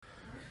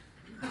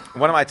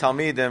one of my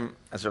Talmidim,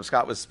 as Rav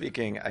Scott was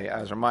speaking, I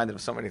was reminded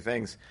of so many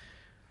things.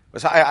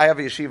 I have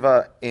a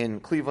yeshiva in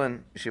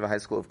Cleveland, Yeshiva High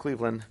School of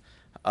Cleveland.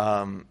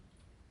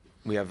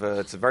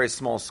 It's a very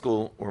small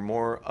school. We're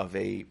more of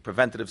a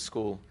preventative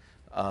school.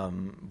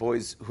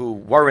 Boys who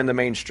were in the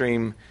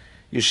mainstream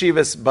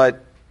yeshivas,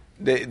 but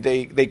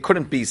they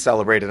couldn't be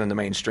celebrated in the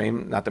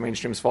mainstream. Not the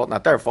mainstream's fault,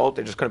 not their fault.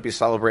 They just couldn't be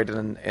celebrated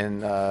in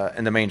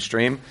the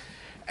mainstream,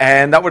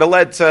 and that would have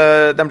led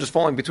to them just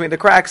falling between the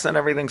cracks and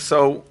everything.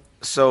 So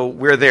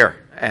we're there,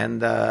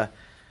 and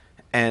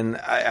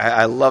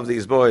I love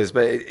these boys,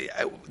 but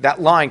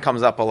that line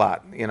comes up a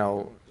lot. You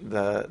know,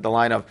 the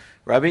line of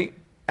Rabbi,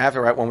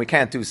 after when we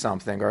can't do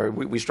something, or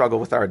we struggle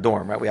with our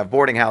dorm, right? We have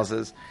boarding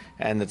houses,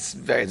 and it's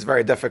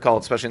very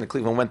difficult, especially in the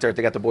Cleveland winter,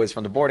 to get the boys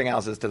from the boarding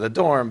houses to the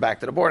dorm, back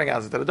to the boarding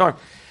houses to the dorm.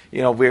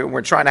 You know,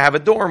 we're trying to have a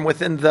dorm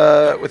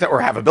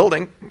or have a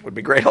building. Would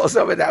be great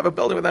also, but to have a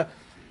building with a.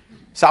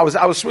 So I was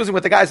schmoozing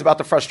with the guys about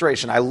the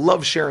frustration. I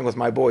love sharing with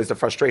my boys the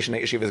frustration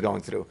that yeshiva is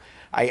going through.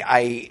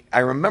 I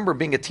remember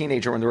being a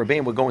teenager when the Rabbi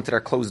would go into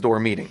their closed door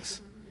meetings,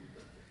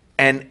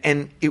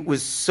 and it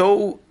was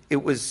so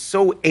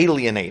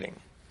alienating,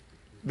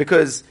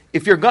 because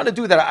if you're going to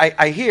do that,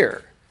 I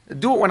hear,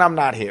 do it when I'm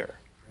not here.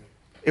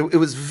 It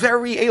was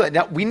very alien.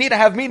 Now we need to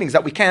have meetings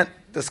that we can't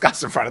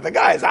discuss in front of the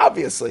guys,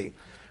 obviously,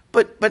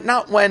 but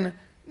not when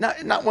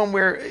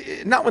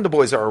the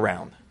boys are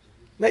around.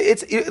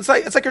 It's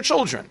like your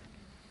children.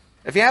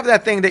 If you have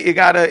that thing that you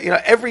gotta,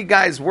 every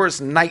guy's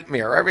worst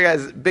nightmare,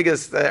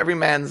 every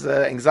man's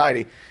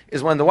anxiety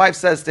is when the wife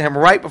says to him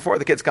right before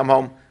the kids come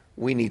home,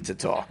 "We need to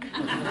talk."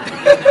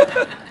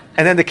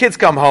 And then the kids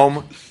come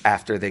home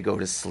after they go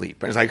to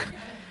sleep, and it's like,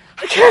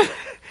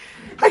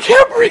 I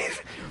can't breathe.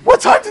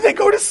 What time did they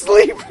go to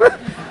sleep?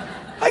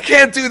 I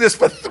can't do this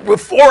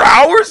with 4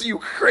 hours. Are you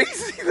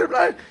crazy? They're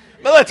not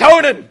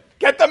melatonin.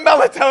 Get the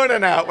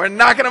melatonin out. We're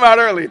knocking them out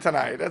early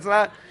tonight. That's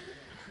not.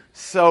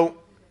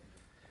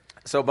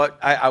 So, but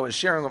I was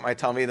sharing with my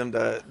Talmidim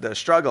the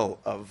struggle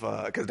of,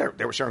 because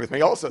they were sharing with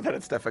me also that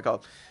it's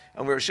difficult.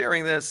 And we were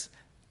sharing this,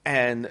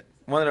 and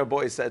one of the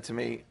boys said to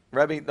me,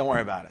 "Rebbe, don't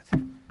worry about it.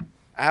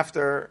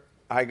 After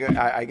I get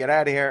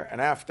out of here,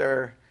 and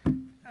after," I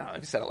don't know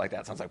if you said it like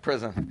that, it sounds like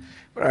prison.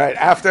 But all right,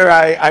 after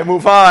I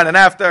move on, and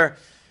after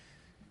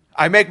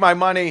I make my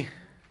money,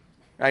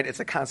 right? It's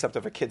a concept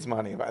of a kid's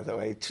money, by the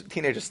way.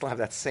 Teenagers still have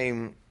that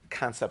same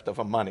concept of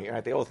a money,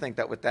 right? They all think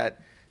that with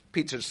that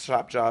pizza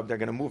shop job, they're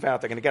going to move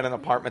out, they're going to get an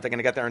apartment, they're going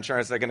to get their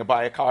insurance, they're going to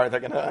buy a car,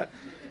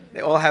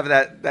 they all have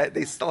that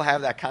they still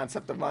have that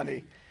concept of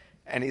money.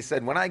 And he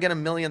said, "When I get $1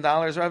 million,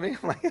 Rabbi,"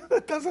 I'm like,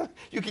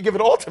 you can give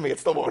it all to me, it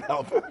still won't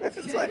help.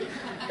 It's like,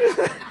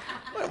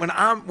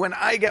 when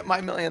I get my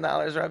 $1 million,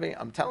 Rabbi,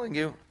 I'm telling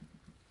you,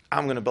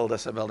 I'm going to build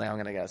us a building, I'm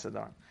going to get us a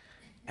dorm.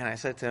 And I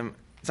said to him,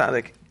 it's not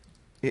like,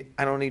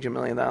 I don't need your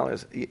 $1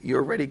 million. You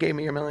already gave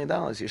me your $1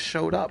 million. You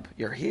showed up.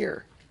 You're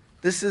here.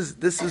 This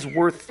is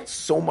worth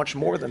so much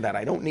more than that.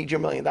 I don't need your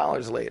 $1 million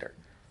later.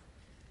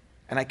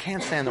 And I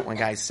can't stand it when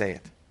guys say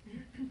it,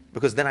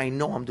 because then I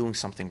know I'm doing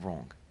something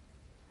wrong.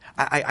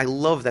 I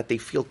love that they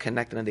feel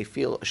connected and they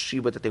feel a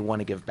shiba that they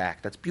want to give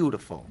back. That's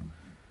beautiful.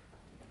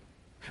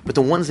 But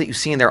the ones that you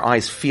see in their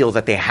eyes feel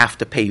that they have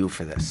to pay you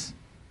for this.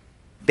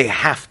 They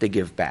have to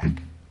give back.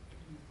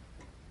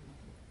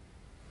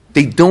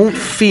 They don't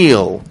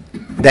feel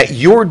that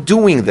you're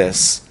doing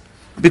this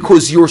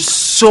because you're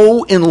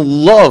so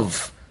in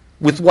love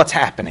with what's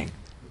happening.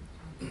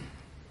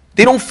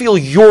 They don't feel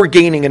you're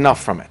gaining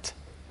enough from it.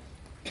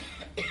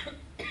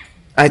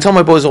 I tell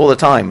my boys all the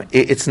time,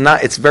 it's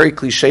very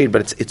cliched,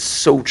 but it's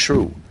so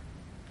true.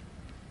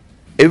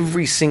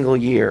 Every single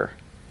year,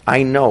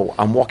 I know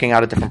I'm walking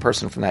out a different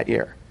person from that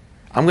year.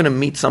 I'm going to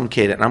meet some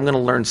kid and I'm going to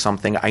learn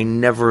something I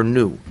never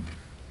knew.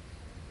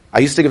 I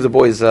used to give the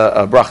boys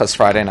brachas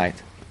Friday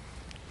night.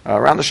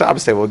 Around the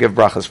Shabbos table, we'll give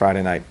brachas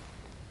Friday night.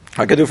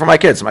 I could do for my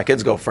kids. My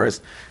kids go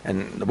first,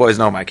 and the boys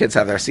know my kids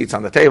have their seats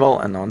on the table,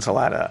 and no one's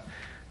allowed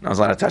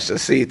to touch the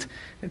seat.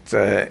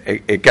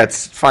 It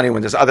gets funny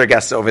when there's other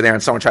guests over there,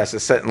 and someone tries to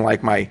sit in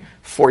like my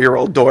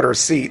 4-year-old daughter's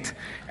seat,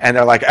 and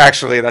they're like,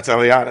 "Actually, that's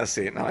Eliana's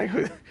seat." And I'm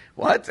like,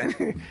 "What?"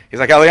 And he's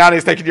like,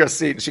 "Eliana's taking your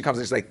seat," and she comes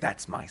and she's like,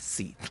 "That's my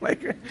seat."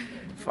 Like,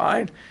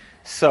 fine.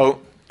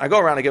 So I go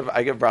around.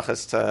 I give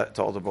brachas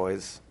to all the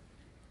boys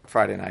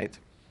Friday night.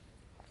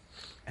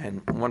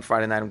 And one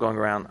Friday night, I'm going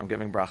around, I'm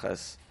giving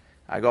brachas.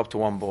 I go up to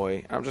one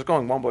boy, and I'm just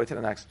going one boy to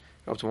the next.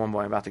 Go up to one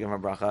boy, I'm about to give him a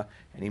bracha,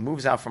 and he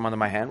moves out from under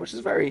my hand, which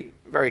is very,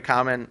 very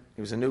common.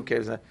 He was a new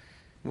kid.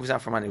 Moves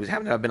out from under. He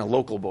happened to have been a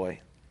local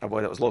boy, a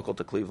boy that was local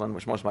to Cleveland,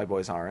 which most of my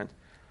boys aren't.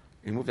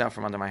 He moved out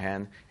from under my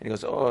hand, and he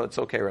goes, "Oh, it's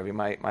okay, Rabbi.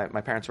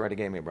 My parents already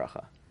gave me a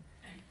bracha."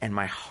 And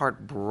my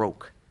heart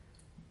broke.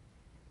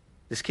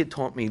 This kid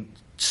taught me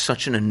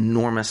such an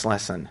enormous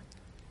lesson.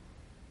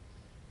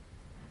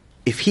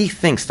 If he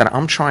thinks that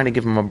I'm trying to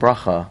give him a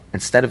bracha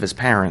instead of his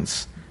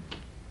parents,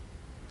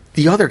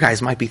 the other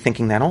guys might be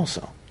thinking that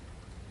also.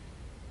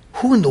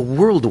 Who in the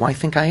world do I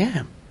think I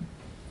am?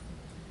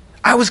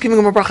 I was giving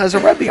him a bracha as a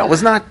Rebbe. I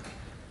was not.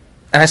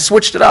 And I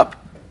switched it up.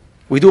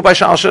 We do it by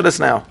Shal Shudas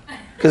now.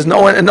 because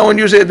no one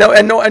usually,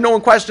 and no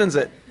one questions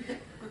it.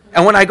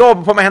 And when I go up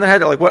and put my hand on their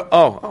head, they're like, "What?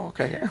 Oh,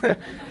 okay."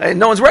 And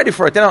no one's ready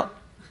for it. They don't.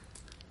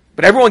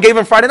 But everyone gave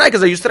them Friday night because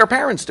they're used to their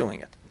parents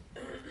doing it.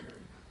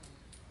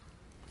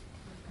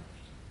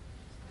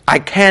 I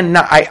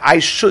cannot. I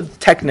should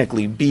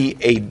technically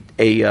be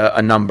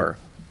a number.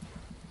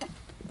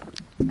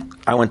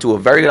 I went to a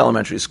very good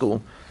elementary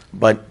school,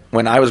 but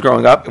when I was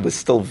growing up, it was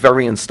still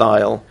very in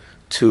style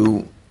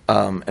to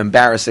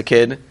embarrass a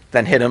kid,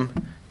 then hit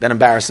him, then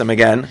embarrass him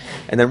again,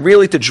 and then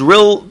really to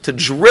drill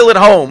it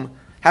home,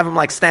 have him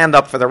like stand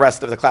up for the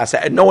rest of the class,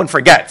 and no one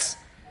forgets.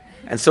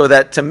 And so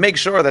that to make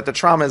sure that the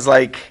trauma is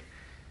like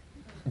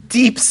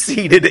deep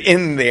seated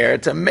in there,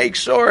 to make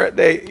sure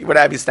they would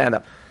have you stand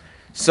up.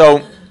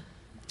 So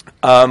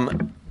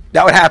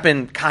that would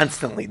happen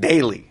constantly,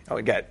 daily. I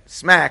would get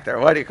smacked, or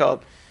what do you call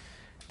it?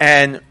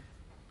 And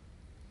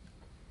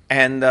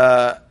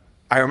I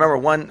remember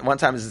one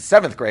time, it was the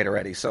 7th grade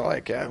already, so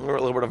like we were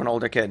a little bit of an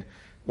older kid.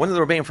 One of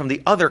the Rabbeim from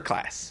the other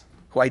class,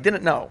 who I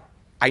didn't know,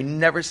 I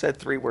never said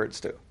 3 words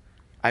to.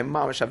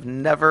 I've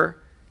never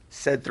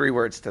said 3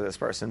 words to this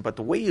person, but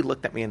the way he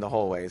looked at me in the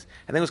hallways,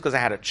 I think it was because I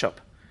had a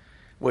chup,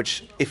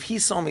 which if he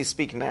saw me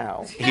speak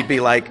now, he'd be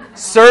like,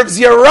 "Serves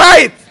you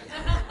right!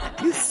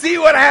 You see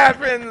what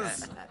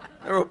happens?"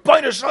 The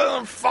Rabbi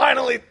Shalom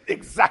finally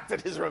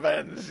exacted his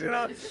revenge, you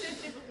know?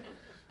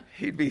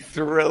 He'd be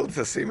thrilled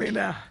to see me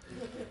now.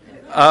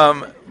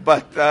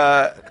 But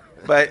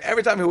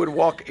every time he would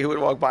walk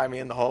by me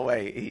in the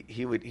hallway,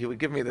 he would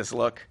give me this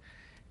look,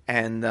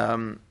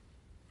 and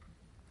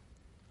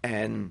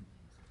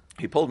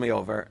he pulled me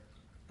over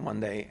one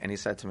day and he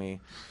said to me,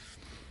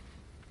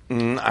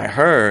 "I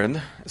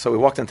heard." So we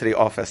walked into the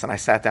office and I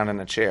sat down in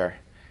a chair,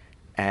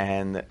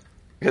 and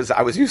because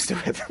I was used to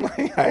it,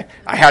 like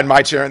I had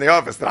my chair in the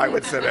office that I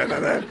would sit in,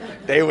 and then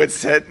they would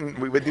sit and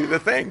we would do the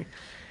thing.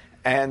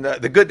 And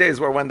the good days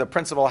were when the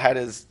principal had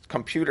his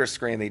computer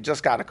screen. They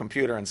just got a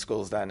computer in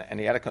schools then, and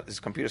he had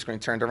his computer screen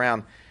turned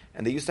around.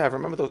 And they used to have,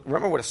 remember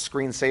what a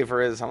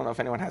screensaver is? I don't know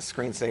if anyone has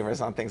screensavers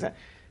on things. A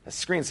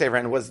screensaver,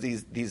 and was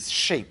these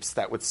shapes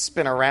that would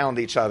spin around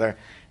each other.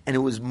 And it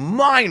was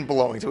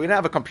mind-blowing to me. We didn't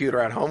have a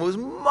computer at home. It was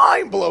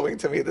mind-blowing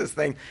to me, this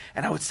thing.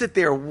 And I would sit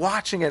there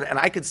watching it, and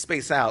I could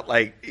space out.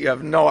 Like, you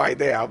have no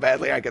idea how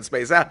badly I could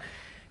space out.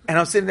 And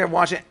I was sitting there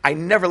watching. I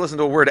never listened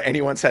to a word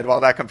anyone said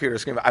while that computer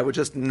screamed. I would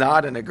just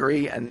nod and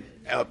agree and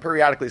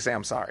periodically say,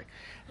 "I'm sorry."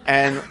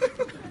 And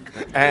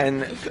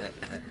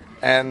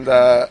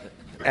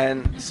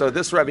so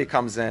this Rebbe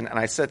comes in, and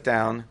I sit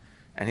down,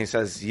 and he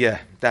says, "Yeah,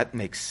 that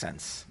makes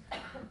sense."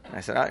 And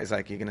I said, he's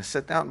like, "You're going to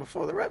sit down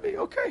before the Rebbe?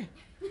 Okay.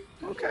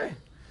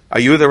 Are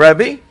you the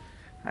Rebbe?"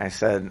 I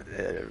said,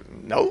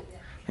 "No."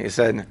 He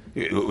said,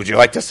 "Would you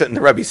like to sit in the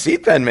Rebbe's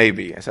seat then,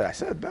 maybe?" I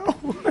said, "No."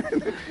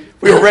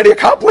 We already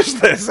accomplished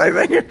this, I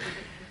think.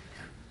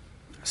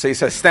 So he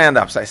says, "Stand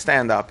up." So I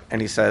stand up, and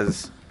he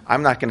says,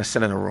 "I'm not going to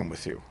sit in a room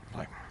with you." I'm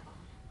like,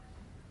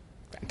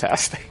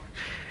 fantastic.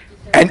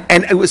 And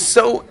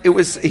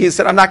he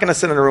said, "I'm not going to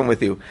sit in a room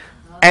with you."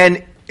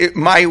 And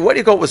my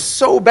was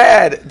so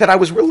bad that I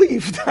was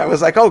relieved. I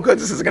was like, "Oh, good,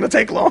 this isn't going to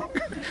take long.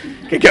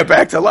 Can get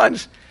back to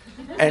lunch."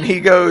 And he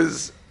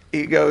goes,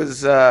 which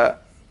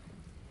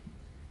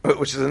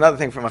is another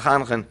thing from a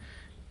Chanukah.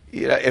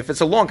 If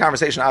it's a long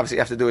conversation, obviously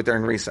you have to do it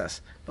during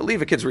recess. But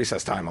leave a kid's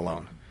recess time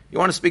alone. You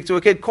want to speak to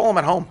a kid? Call him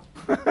at home.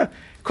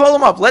 Call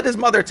him up. Let his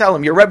mother tell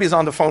him, "Your Rebbe's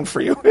on the phone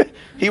for you."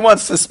 He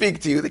wants to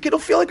speak to you. The kid will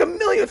feel like a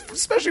million,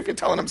 especially if you're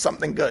telling him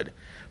something good.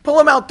 Pull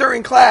him out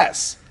during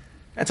class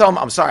and tell him,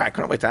 "I'm sorry, I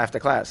couldn't wait till after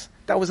class.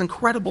 That was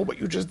incredible what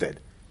you just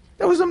did.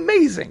 That was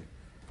amazing."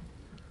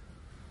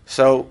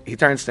 So he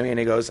turns to me and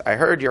he goes, "I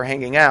heard you're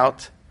hanging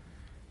out."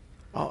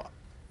 Oh,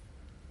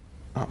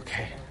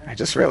 okay. I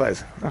just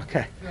realized.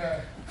 Okay.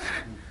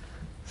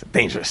 It's a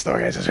dangerous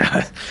story, I just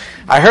realized.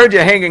 "I heard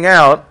you're hanging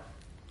out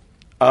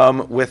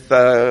with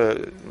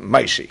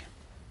Maishi."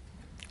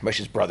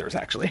 Maishi's brother is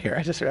actually here.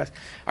 I just realized.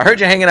 "I heard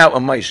you're hanging out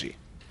with Maishi."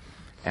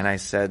 And I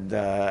said,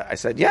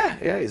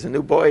 yeah, he's a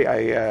new boy.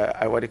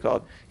 What do you call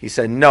it? He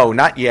said, "No,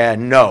 not yeah,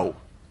 no."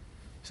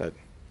 I said,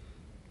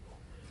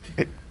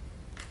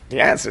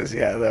 the answer is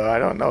yeah, though I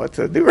don't know what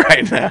to do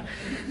right now.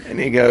 And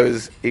he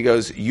goes,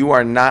 "You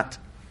are not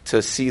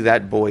to see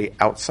that boy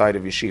outside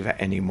of yeshiva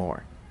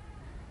anymore."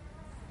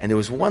 And there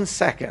was 1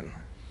 second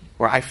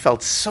where I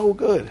felt so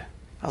good.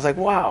 I was like,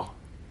 wow,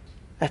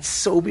 that's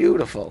so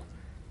beautiful.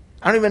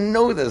 I don't even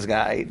know this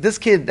guy. This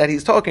kid that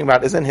he's talking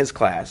about is in his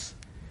class.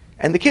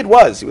 And the kid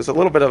he was a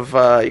little bit of,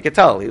 you could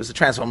tell, he was a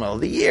transformer of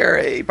the year.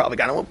 He probably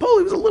got him a pull.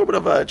 He was a little bit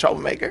of a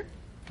troublemaker.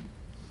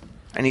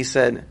 And he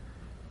said,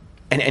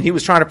 and he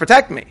was trying to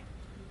protect me.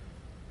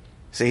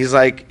 So he's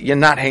like, "You're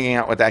not hanging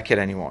out with that kid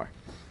anymore."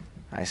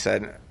 I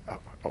said,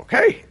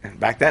 "Okay." And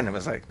back then it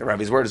was like, the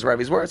Rebbe's word is the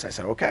Rebbe's words. I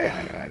said, "Okay."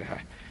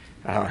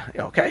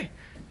 Okay.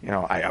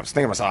 I was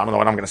thinking to myself, I don't know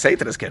what I'm going to say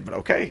to this kid, but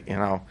okay,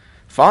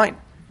 fine.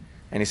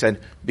 And he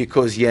said,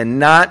 "Because you're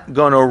not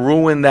going to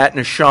ruin that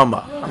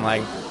neshama." I'm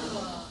like,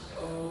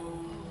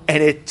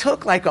 and it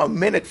took like a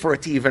minute for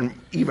it to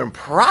even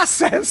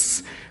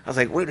process. I was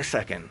like, wait a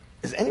second.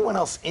 is anyone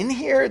else in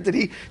here?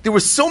 There were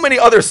so many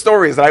other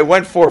stories that I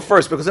went for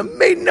first because it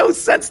made no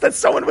sense that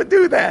someone would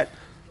do that.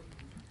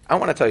 I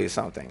want to tell you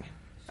something.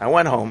 I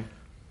went home.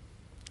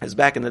 It was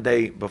back in the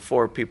day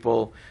before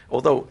people,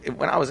 although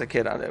when I was a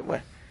kid,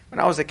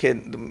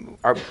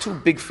 our two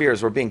big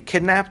fears were being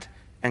kidnapped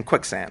and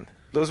quicksand.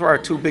 Those were our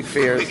two big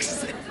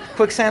fears.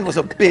 Quicksand was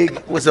a big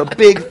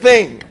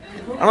thing.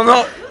 I don't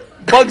know.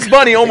 Bugs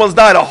Bunny almost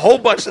died a whole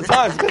bunch of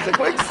times because of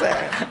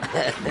quicksand.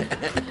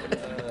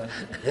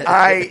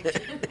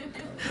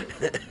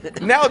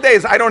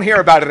 Nowadays, I don't hear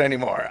about it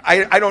anymore.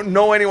 I don't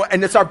know anyone.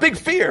 And it's our big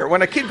fear.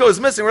 When a kid goes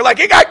missing, we're like,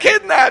 he got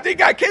kidnapped.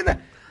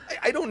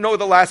 I don't know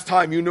the last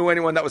time you knew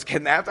anyone that was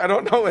kidnapped. I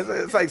don't know.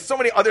 It's like so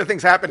many other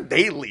things happen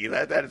daily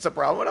that it's a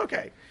problem. But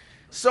okay.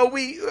 So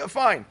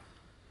fine.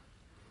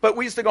 But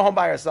we used to go home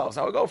by ourselves.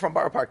 I would go from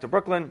Borough Park to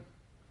Brooklyn.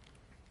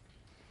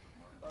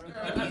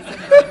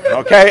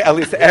 Okay, at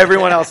least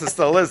everyone else is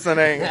still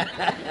listening.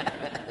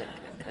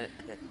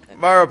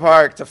 Borough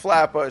Park to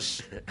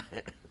Flatbush.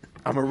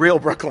 I'm a real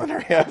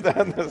Brooklyner, you have to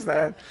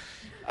understand.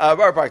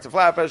 Borough Park to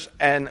Flatbush,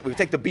 and we would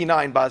take the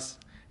B9 bus,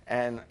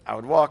 and I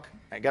would walk,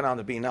 I'd get on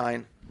the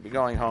B9, be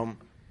going home,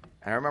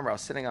 and I remember I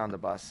was sitting on the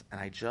bus,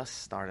 and I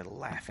just started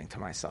laughing to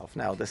myself.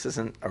 Now, this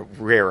isn't a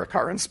rare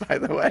occurrence, by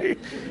the way.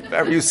 If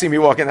ever you see me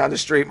walking down the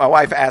street, my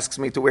wife asks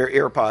me to wear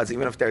earpods,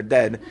 even if they're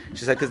dead.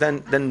 She said, because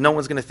then no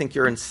one's going to think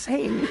you're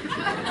insane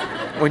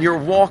when you're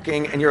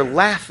walking and you're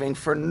laughing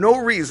for no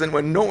reason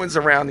when no one's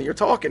around and you're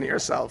talking to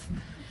yourself.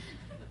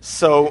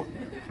 So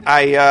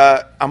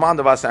I'm on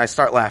the bus, and I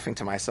start laughing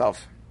to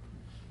myself.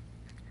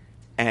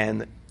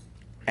 And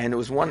it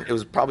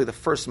was probably the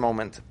first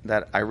moment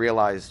that I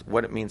realized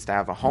what it means to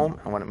have a home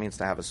and what it means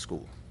to have a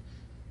school.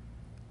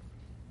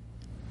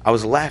 I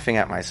was laughing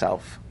at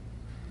myself,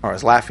 or I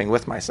was laughing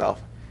with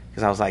myself,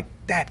 because I was like,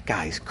 that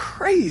guy's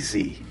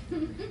crazy.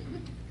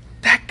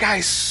 That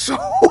guy's so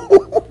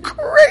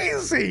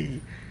crazy.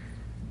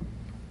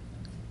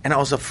 And I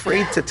was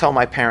afraid to tell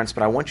my parents,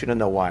 but I want you to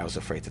know why I was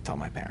afraid to tell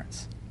my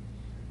parents.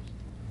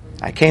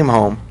 I came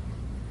home.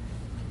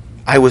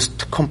 I was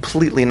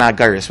completely not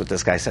gyrus what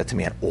this guy said to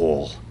me at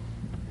all.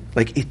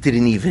 Like, it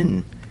didn't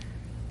even...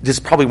 This is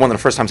probably one of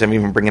the first times I'm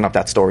even bringing up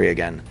that story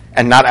again.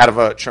 And not out of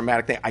a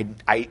traumatic thing.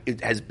 It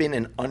has been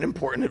an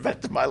unimportant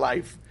event in my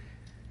life.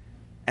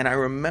 And I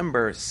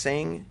remember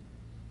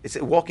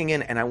walking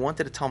in, and I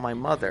wanted to tell my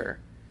mother,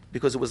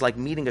 because it was like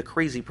meeting a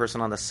crazy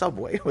person on the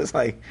subway. It was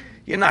like,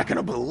 you're not going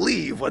to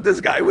believe what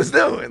this guy was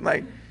doing.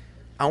 Like,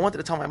 I wanted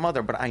to tell my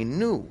mother, but I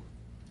knew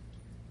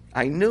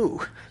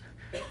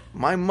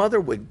my mother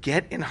would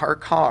get in her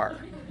car.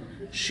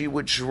 She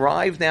would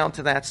drive down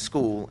to that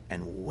school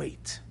and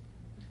wait.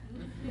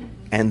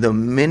 And the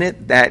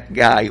minute that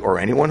guy, or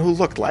anyone who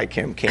looked like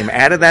him, came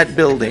out of that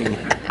building,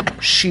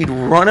 she'd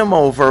run him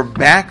over,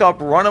 back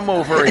up, run him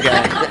over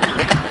again.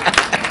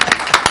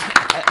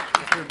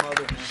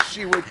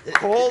 She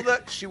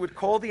would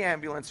call the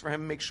ambulance for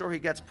him, make sure he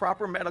gets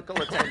proper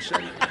medical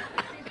attention.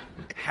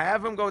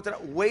 Have him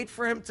wait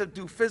for him to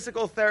do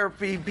physical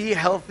therapy, be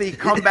healthy,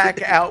 come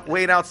back out,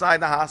 wait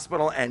outside the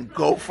hospital, and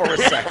go for a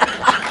second.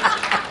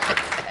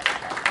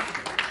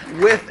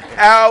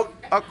 Without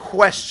a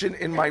question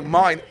in my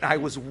mind, I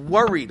was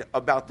worried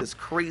about this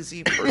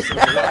crazy person's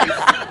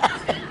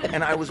life,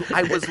 and I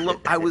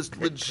was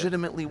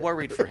legitimately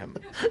worried for him.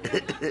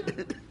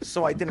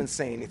 So I didn't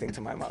say anything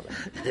to my mother.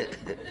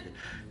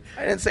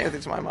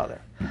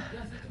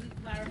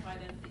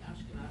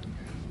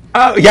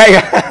 Oh,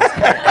 yeah.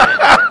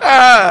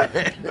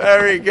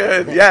 Very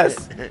good.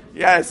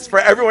 Yes. For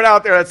everyone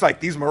out there that's like,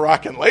 these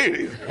Moroccan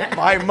ladies.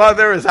 My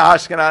mother is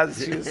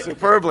Ashkenaz. She's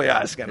superbly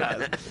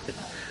Ashkenaz.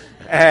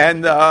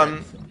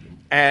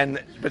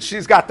 But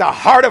she's got the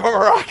heart of a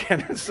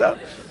Moroccan.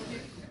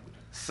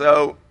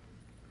 So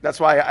that's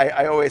why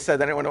I always said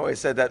that, anyone always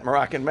said that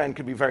Moroccan men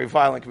could be very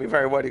violent, could be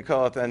very, what do you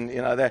call it? And,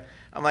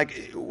 I'm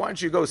like, why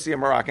don't you go see a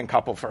Moroccan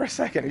couple for a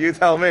second? You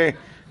tell me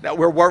that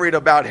we're worried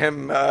about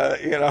him,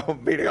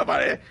 beating up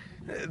on it.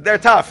 They're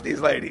tough, these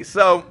ladies.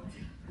 So,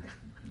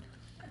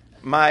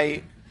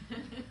 you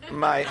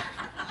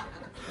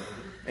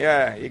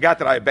got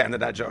that I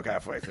abandoned that joke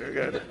halfway through.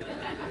 Good.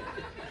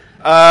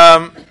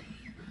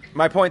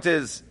 My point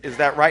is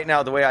that right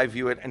now, the way I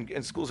view it,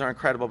 and schools are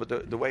incredible,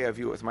 but the way I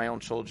view it with my own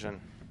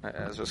children,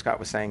 as what Scott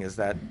was saying, is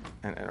that,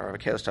 and Rabbi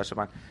Kayla's touched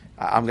upon,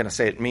 I'm going to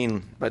say it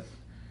mean, but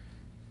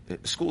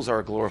schools are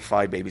a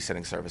glorified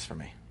babysitting service for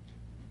me.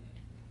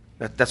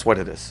 That's what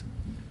it is.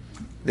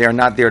 They are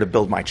not there to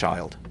build my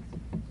child.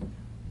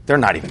 They're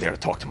not even there to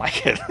talk to my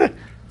kid.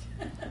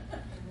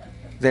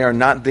 They are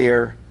not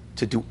there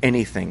to do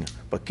anything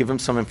but give him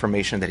some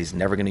information that he's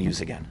never going to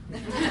use again.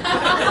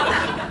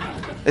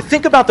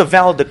 Think about the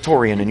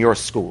valedictorian in your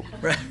school.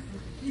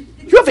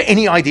 You have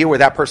any idea where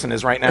that person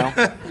is right now?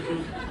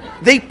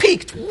 They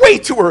peaked way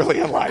too early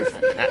in life.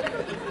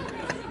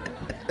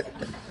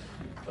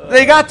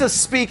 They got to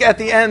speak at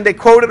the end. They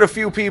quoted a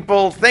few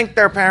people, thanked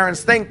their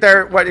parents, thanked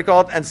their,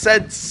 and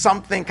said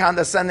something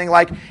condescending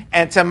like,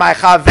 and to my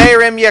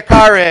chaverim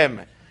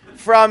yekarim,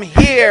 From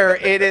here,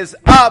 it is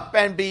up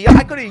and beyond.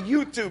 I could have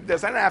YouTubed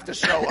this. I didn't have to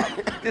show up.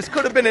 This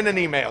could have been in an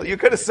email. You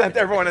could have sent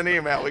everyone an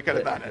email. We could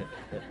have done it.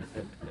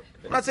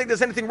 I'm not saying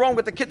there's anything wrong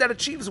with the kid that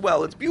achieves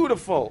well. It's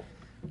beautiful.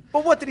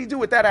 But what did he do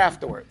with that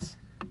afterwards?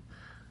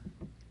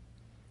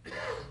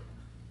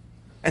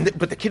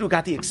 But the kid who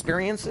got the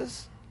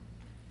experiences,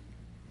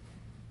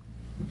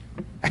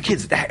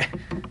 that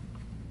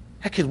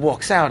kid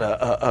walks out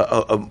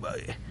a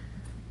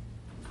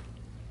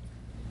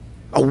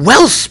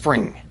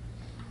wellspring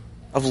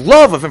of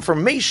love, of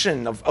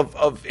information,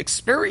 of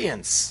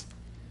experience.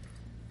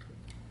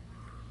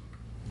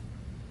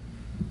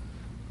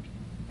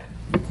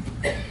 I'm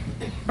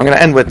going to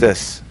end with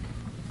this.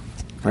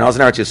 When I was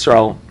in Eretz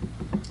Yisrael,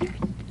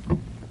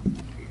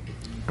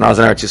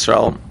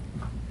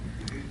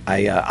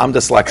 I'm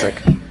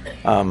dyslexic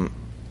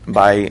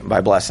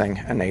by blessing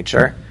and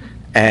nature,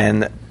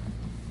 and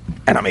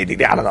I'm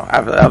ADD. I don't know. I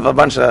have a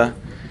bunch of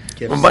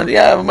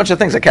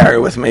things I carry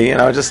with me,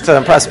 just to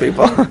impress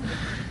people.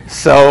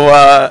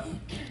 So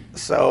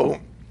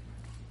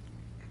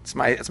it's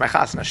my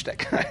chasna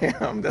shtick.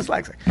 I'm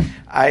dyslexic.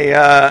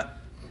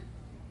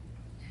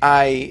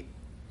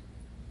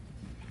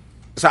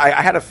 So I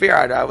had a fear.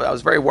 I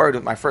was very worried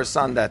with my first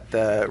son that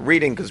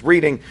reading,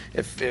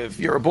 if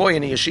you're a boy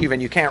in a yeshiva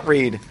and you can't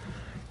read,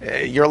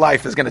 your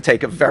life is going to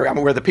take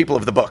we're the people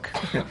of the book.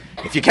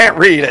 If you can't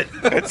read it,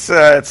 it's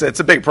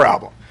a big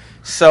problem.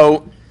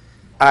 So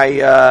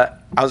I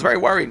was very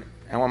worried.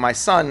 And when my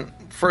son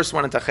first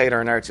went into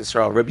Cheder in Eretz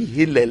Yisrael, Rabbi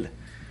Hillel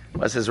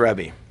was his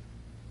Rebbe.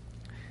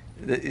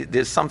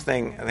 There's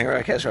something, I think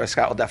Rabbi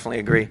Scott will definitely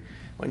agree,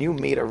 when you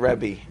meet a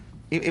Rebbe,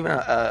 even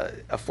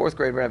a fourth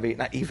grade Rebbe,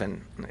 not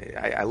even,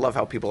 I love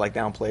how people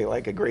downplay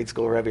like a grade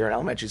school Rebbe or an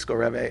elementary school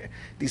Rebbe.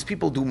 These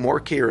people do more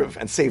kiruv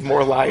and save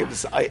more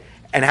lives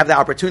and have the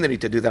opportunity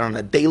to do that on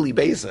a daily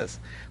basis.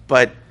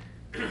 But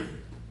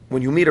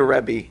when you meet a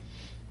Rebbe,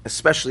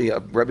 especially a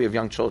Rebbe of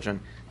young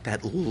children,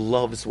 that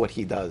loves what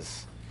he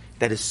does,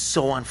 that is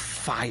so on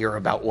fire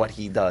about what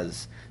he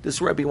does.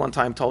 This Rebbe one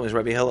time told me, this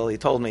Rebbe Hillel,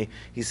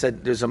 he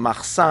said there's a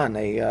machsan,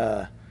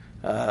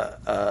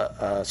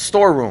 a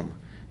storeroom,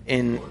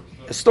 in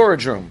a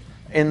storage room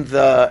in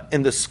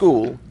the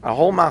school, a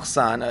whole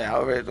machsan,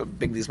 however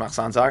big these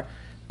machsans are,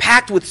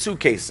 packed with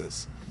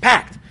suitcases.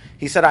 Packed.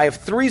 He said, I have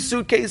 3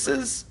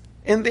 suitcases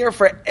in there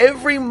for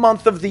every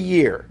month of the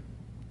year.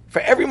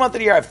 For every month of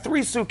the year, I have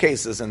 3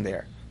 suitcases in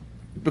there.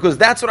 Because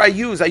that's what I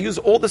use. I use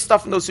all the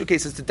stuff in those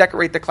suitcases to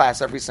decorate the class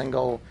every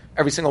single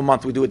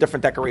month. We do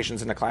different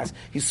decorations in the class.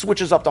 He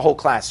switches up the whole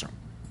classroom.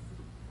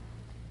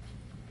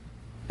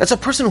 That's a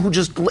person who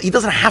he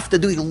doesn't have to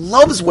do, he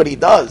loves what he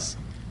does.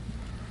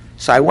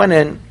 So I went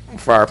in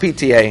for our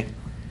PTA,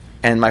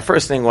 and my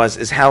first thing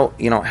was,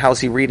 how's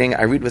he reading?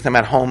 I read with him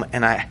at home,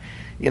 and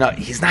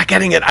he's not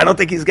getting it. I don't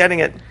think he's getting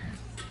it.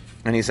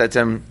 And he said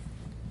to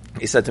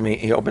me,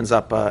 he opens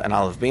up an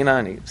olive bina,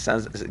 and he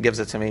gives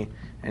it to me,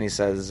 and he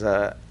says,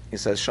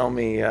 show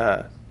me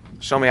how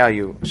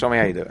you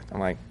do it. I'm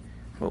like,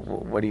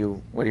 what do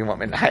you want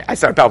me to? I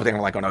started palpitating.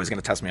 I'm like, oh no, he's going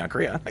to test me on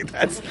Korea. Like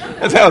that's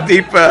how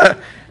deep.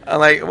 I'm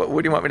like,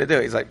 what do you want me to do?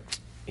 He's like,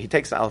 he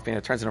takes the olive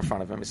bina, turns it in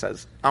front of him. He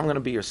says, I'm going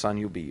to be your son,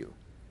 you be you.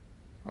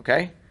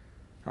 Okay?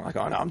 I'm like,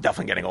 oh no, I'm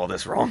definitely getting all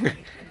this wrong. And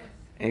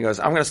he goes,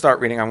 I'm going to start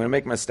reading. I'm going to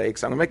make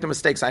mistakes. I'm going to make the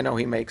mistakes I know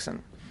he makes.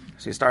 And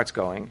so he starts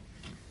going.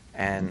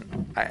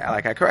 And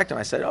I correct him.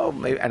 I said, oh,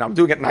 maybe, and I'm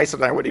doing it nicer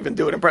than I would even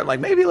do it in print. Like,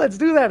 maybe let's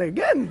do that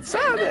again.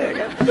 Saturday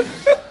again.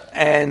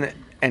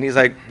 And he's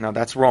like, no,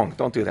 that's wrong.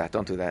 Don't do that.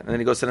 Don't do that. And then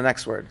he goes to the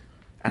next word.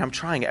 And I'm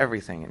trying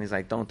everything. And he's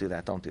like, don't do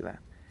that. Don't do that.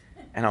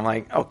 And I'm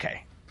like,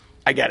 okay,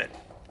 I get it.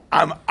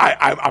 I'm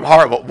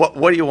horrible.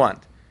 What do you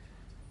want?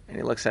 And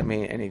he looks at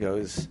me and he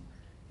goes,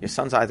 your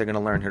son's either going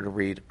to learn how to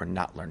read or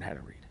not learn how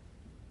to read.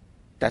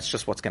 That's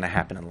just what's going to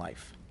happen in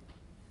life.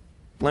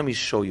 Let me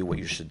show you what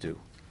you should do.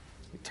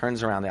 He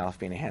turns around the olive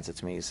bina and he hands it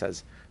to me. He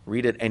says,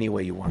 read it any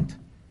way you want.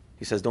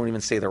 He says, don't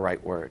even say the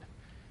right word.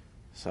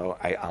 So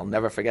I'll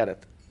never forget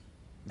it.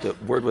 The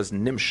word was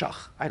nimshach.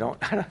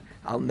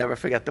 I'll never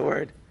forget the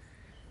word.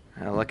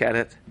 And I look at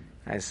it.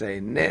 I say,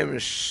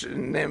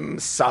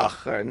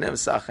 nimsach, or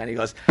nimsach. And he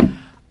goes, Torah!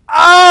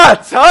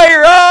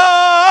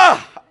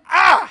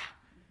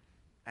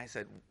 I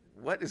said,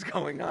 what is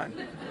going on?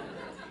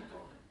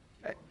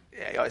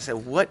 I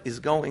said, what is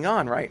going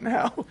on right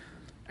now?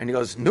 And he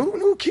goes,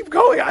 no, keep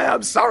going.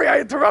 I'm sorry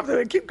I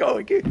interrupted. Keep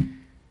going.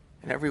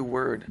 And every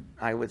word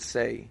I would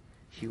say,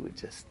 he would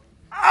just,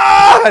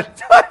 Torah,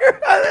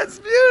 that's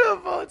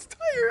beautiful. It's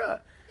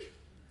Torah.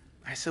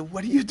 I said,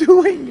 what are you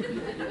doing?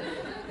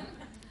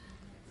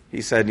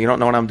 He said, you don't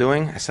know what I'm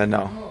doing? I said,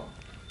 no.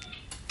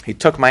 He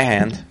took my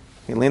hand.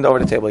 He leaned over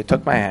the table. He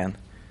took my hand.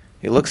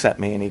 He looks at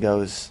me and he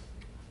goes,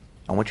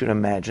 I want you to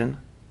imagine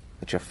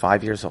that you're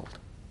 5 years old.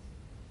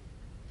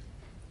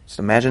 Just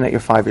imagine that you're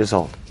 5 years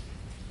old.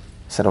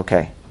 I said,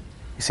 okay.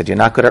 He said, you're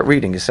not good at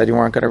reading. You said you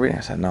weren't good at reading.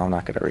 I said, no, I'm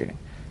not good at reading.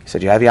 He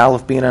said, you have your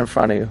olive bina in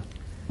front of you.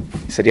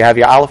 He said, you have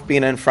your olive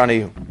bina in front of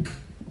you.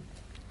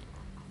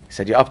 He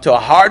said, you're up to a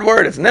hard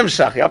word. It's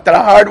nimshach. You're up to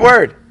a hard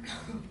word.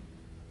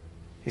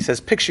 He says,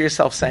 picture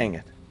yourself saying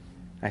it.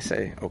 I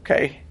say,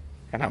 okay.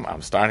 And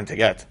I'm starting to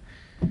get.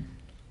 And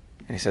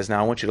he says,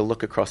 now I want you to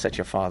look across at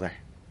your father.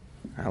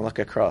 And I look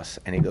across,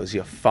 and he goes,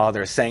 your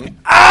father is saying,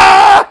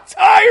 ah, Tyra,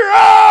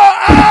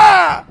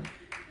 ah!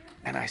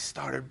 And I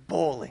started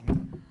bawling.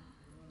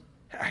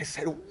 And I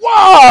said,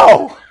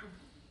 whoa!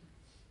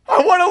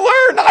 I want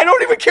to learn. I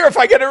don't even care if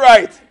I get it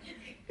right.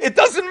 It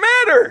doesn't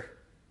matter.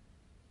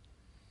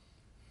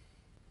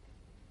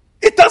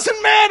 It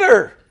doesn't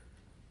matter.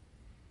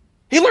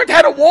 He learned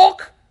how to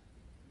walk.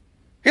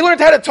 He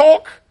learned how to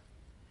talk.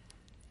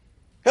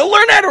 He'll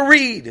learn how to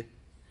read.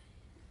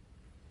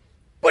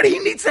 But he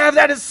needs to have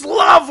that as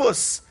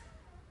slavus.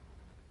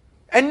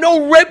 And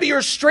no Rebbe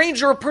or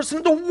stranger or person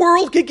in the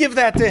world could give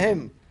that to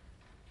him.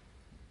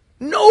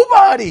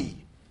 Nobody.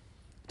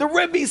 The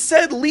Rebbe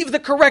said, leave the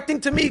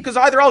correcting to me, because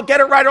either I'll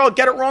get it right or I'll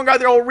get it wrong.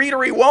 Either I'll read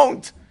or he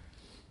won't.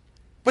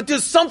 But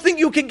there's something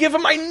you can give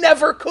him I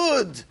never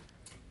could.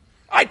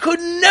 I could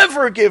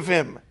never give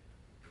him.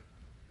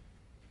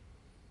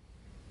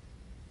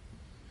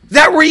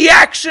 That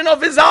reaction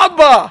of his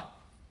Abba.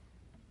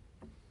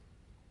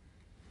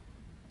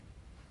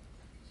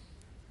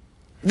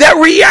 That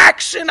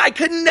reaction I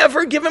could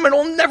never give him, and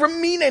it'll never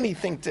mean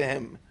anything to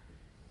him.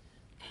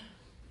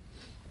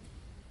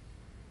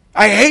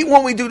 I hate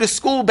when we do the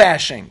school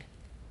bashing.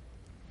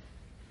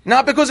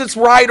 Not because it's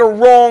right or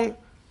wrong,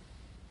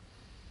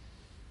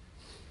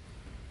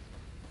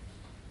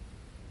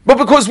 but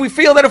because we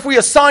feel that if we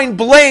assign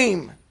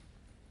blame,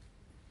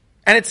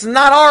 and it's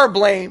not our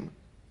blame,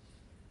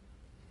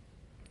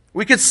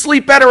 we could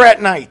sleep better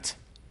at night.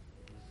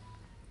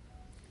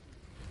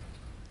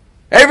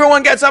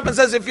 Everyone gets up and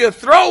says, if you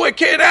throw a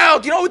kid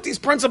out, you know what these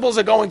principals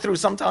are going through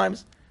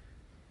sometimes?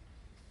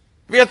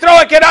 If you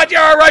throw a kid out,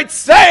 you're a right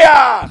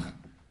sayach.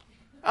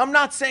 I'm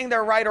not saying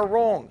they're right or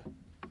wrong.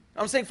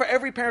 I'm saying for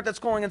every parent that's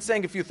calling and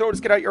saying, if you throw this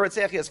kid out, you're a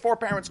tzech. He has 4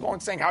 parents calling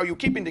and saying, how are you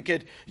keeping the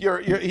kid? He's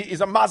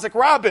a mazik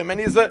rabim, and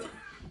he's a...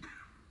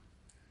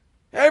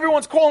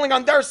 Everyone's calling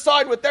on their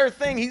side with their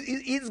thing.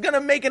 He's going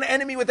to make an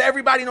enemy with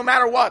everybody no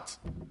matter what.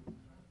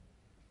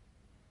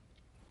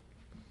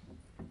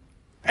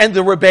 And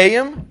the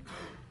Rebbeim,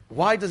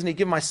 why doesn't he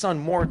give my son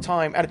more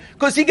time?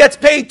 Because he gets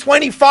paid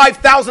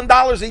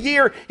 $25,000 a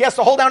year. He has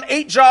to hold down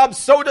 8 jobs.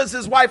 So does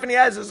his wife, and he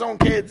has his own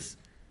kids.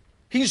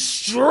 He's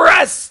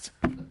stressed.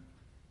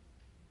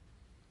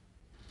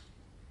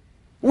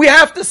 We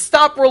have to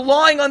stop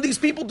relying on these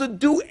people to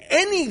do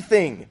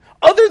anything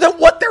other than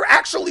what they're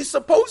actually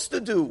supposed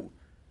to do,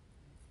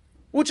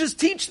 which is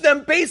teach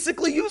them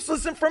basically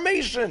useless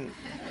information.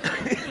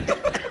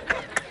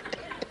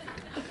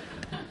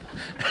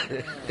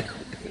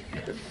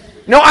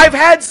 No, I've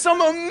had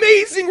some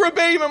amazing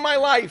rebbeim in my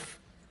life.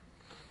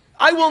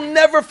 I will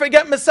never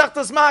forget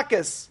Masechtas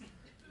Makos,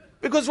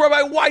 because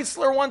Rabbi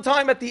Weissler one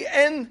time at the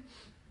end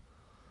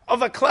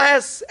of a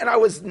class, and I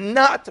was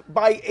not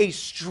by a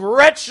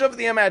stretch of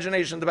the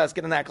imagination the best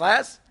kid in that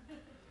class.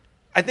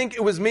 I think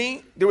it was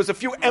me. There was a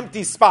few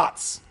empty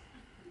spots.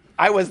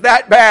 I was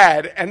that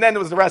bad, and then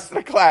there was the rest of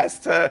the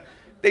class.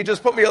 They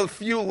just put me a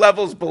few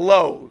levels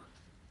below.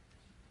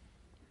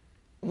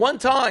 One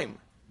time,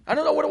 I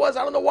don't know what it was.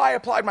 I don't know why I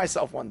applied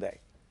myself one day.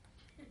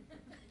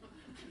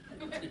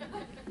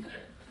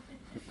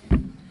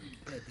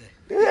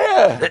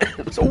 Yeah,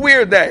 it's a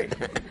weird day.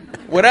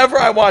 Whatever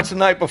I watched the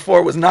night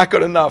before was not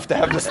good enough to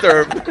have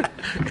disturbed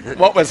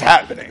what was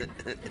happening.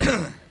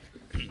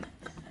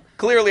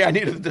 Clearly, I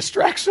needed a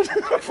distraction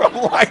from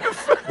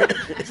life.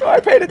 So I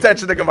paid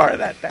attention to Gemara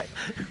that day.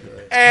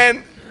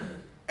 And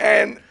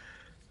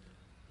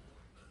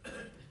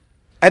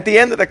at the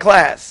end of the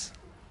class,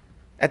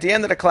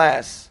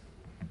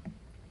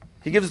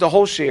 he gives the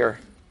whole shir.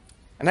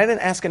 And I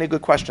didn't ask any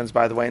good questions,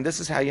 by the way. And this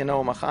is how you know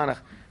I'm a chanach.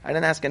 I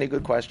didn't ask any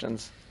good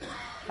questions.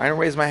 I didn't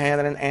raise my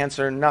hand. I didn't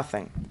answer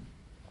nothing.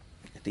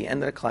 At the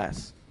end of the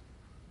class,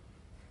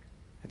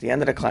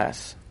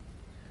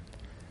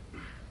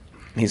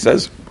 he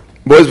says,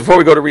 boys, before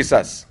we go to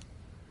recess,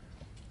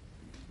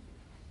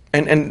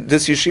 and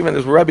this yeshiva and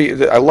this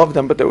Rabbi, I love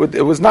them, but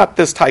it was not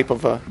this type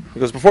of a,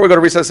 because before we go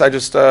to recess, I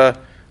felt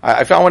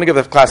I want to give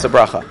the class a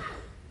bracha.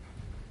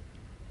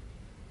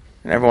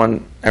 And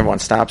everyone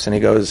stops, and he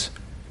goes,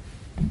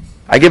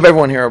 I give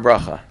everyone here a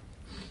bracha.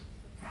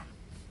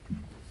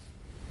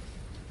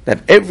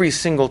 That every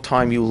single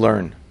time you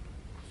learn,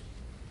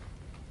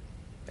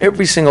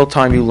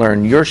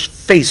 your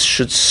face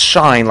should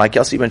shine like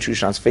Yossi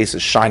Bensoussan's face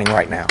is shining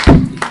right now.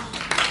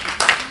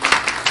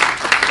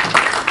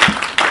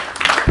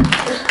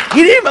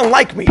 He didn't even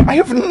like me. I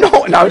have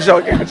no... I'm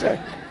joking.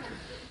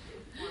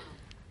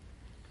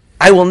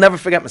 I will never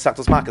forget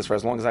Masechtas Makos for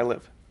as long as I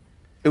live.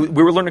 We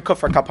were learning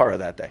Kufar Kapara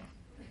that day.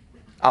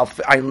 I'll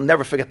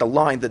never forget the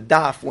line, the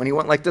daf, when he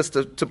went like this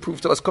to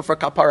prove to us Kufar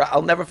Kapara.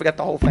 I'll never forget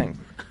the whole thing.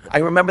 I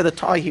remember the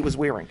tie he was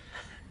wearing.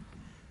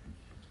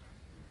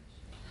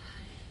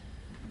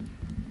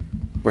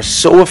 We're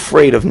so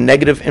afraid of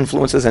negative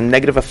influences and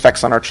negative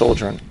effects on our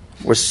children.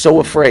 We're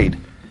so afraid.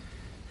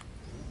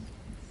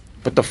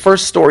 But the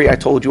first story I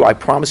told you, I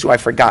promise you I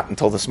forgot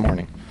until this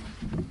morning.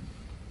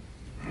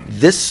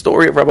 This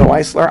story of Rabbi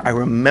Weissler, I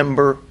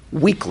remember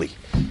weekly.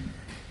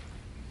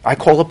 I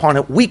call upon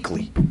it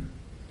weekly.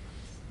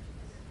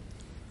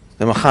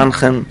 The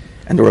Mechanchim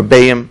and the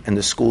Rabbeim and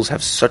the schools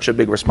have such a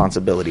big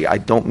responsibility. I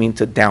don't mean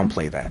to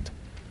downplay that.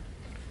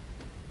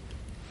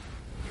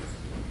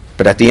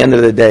 But at the end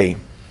of the day,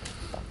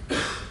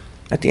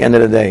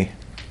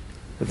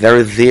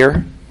 they're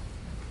there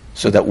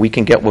so that we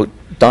can get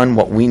done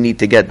what we need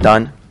to get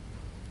done.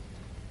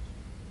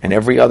 And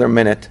every other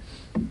minute,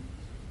 and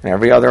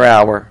every other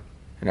hour,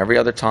 and every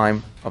other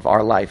time of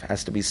our life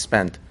has to be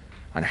spent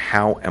on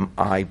how am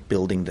I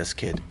building this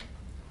kid.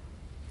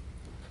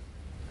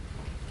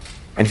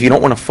 And if you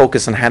don't want to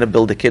focus on how to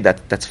build a kid,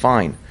 that's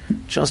fine.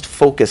 Just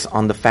focus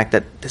on the fact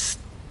that this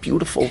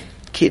beautiful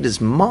kid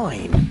is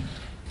mine.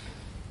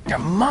 They're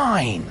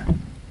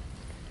mine.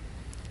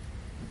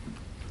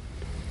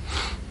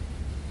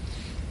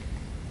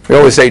 We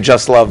always say,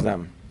 just love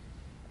them.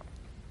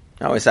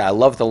 I always say, I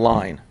love the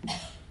line.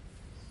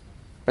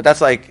 But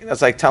that's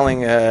like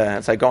telling,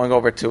 it's like going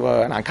over to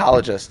an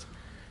oncologist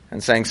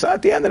and saying, so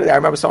at the end of the day, I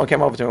remember someone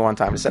came over to me one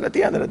time and said, at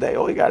the end of the day,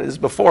 all you got is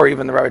before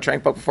even the Rabbi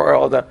Trank book, before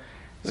all the,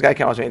 this guy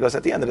came over to me, he goes,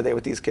 at the end of the day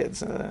with these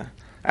kids, and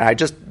I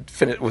just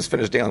was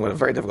finished dealing with a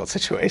very difficult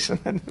situation,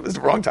 and it was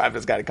the wrong time for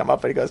this guy to come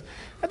up, but he goes,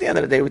 at the end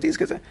of the day with these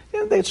kids, at the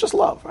end of the day, it's just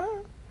love, right?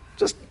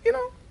 Just,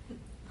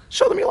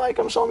 show them you like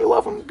them, show them you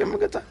love them, give them a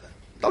good time.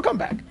 They'll come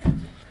back. I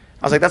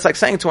was like, that's like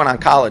saying to an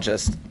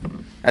oncologist,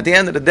 at the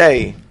end of the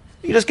day,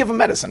 you just give them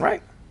medicine,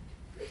 right?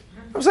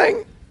 I'm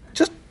saying,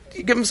 just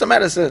you give them some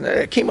medicine,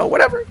 chemo,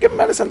 whatever, give them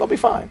medicine, they'll be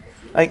fine.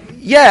 Like,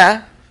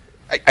 yeah,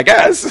 I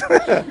guess.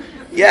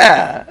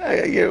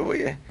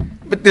 Yeah.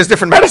 But there's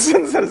different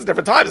medicines, and there's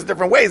different times, there's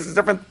different ways,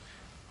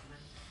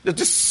 there's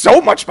just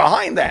so much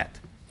behind that.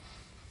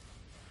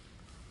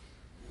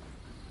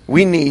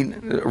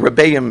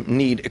 Rebbeim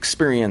need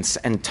experience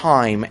and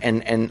time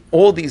and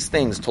all these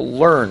things to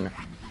learn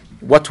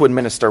what to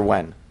administer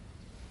when.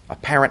 A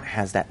parent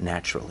has that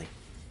naturally.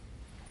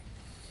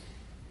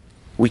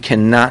 We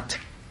cannot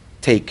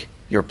take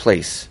your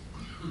place.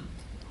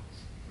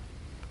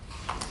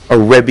 A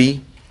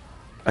Rebbe,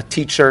 a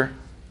teacher,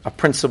 a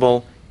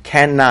principal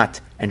cannot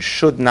and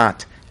should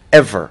not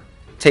ever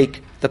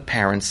take the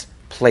parent's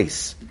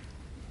place.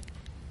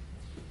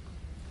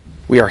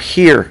 We are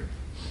here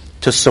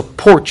to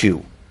support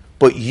you,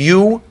 but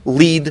you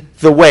lead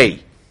the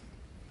way.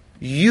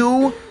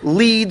 You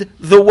lead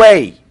the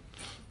way.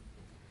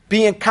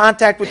 Be in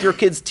contact with your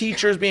kids'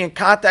 teachers, be in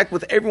contact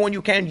with everyone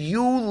you can.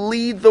 You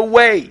lead the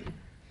way.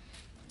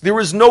 There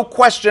is no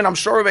question, I'm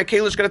sure Rabbi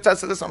Kalish can attest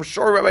to this, I'm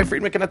sure Rabbi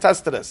Friedman can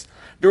attest to this.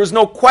 There is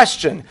no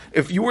question,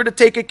 if you were to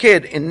take a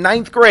kid in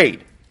 9th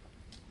grade,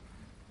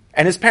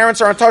 and his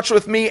parents are in touch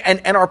with me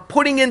and are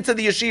putting into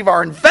the yeshiva,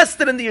 are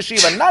invested in the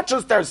yeshiva, not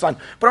just their son,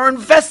 but are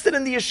invested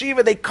in the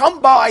yeshiva, they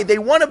come by, they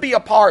want to be a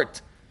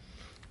part.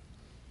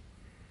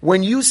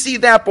 When you see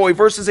that boy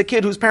versus a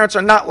kid whose parents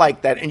are not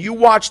like that, and you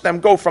watch them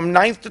go from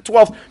 9th to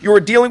 12th, you are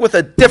dealing with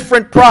a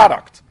different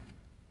product.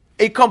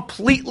 A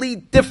completely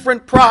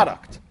different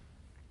product.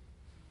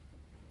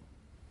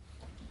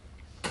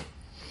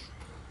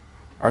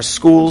 Our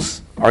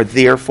schools are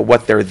there for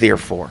what they're there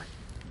for.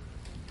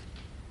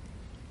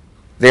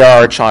 They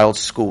are our child's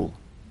school.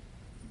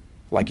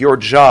 Like your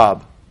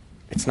job,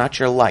 it's not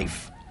your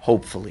life,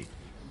 hopefully.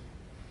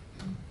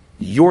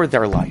 You're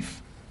their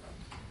life.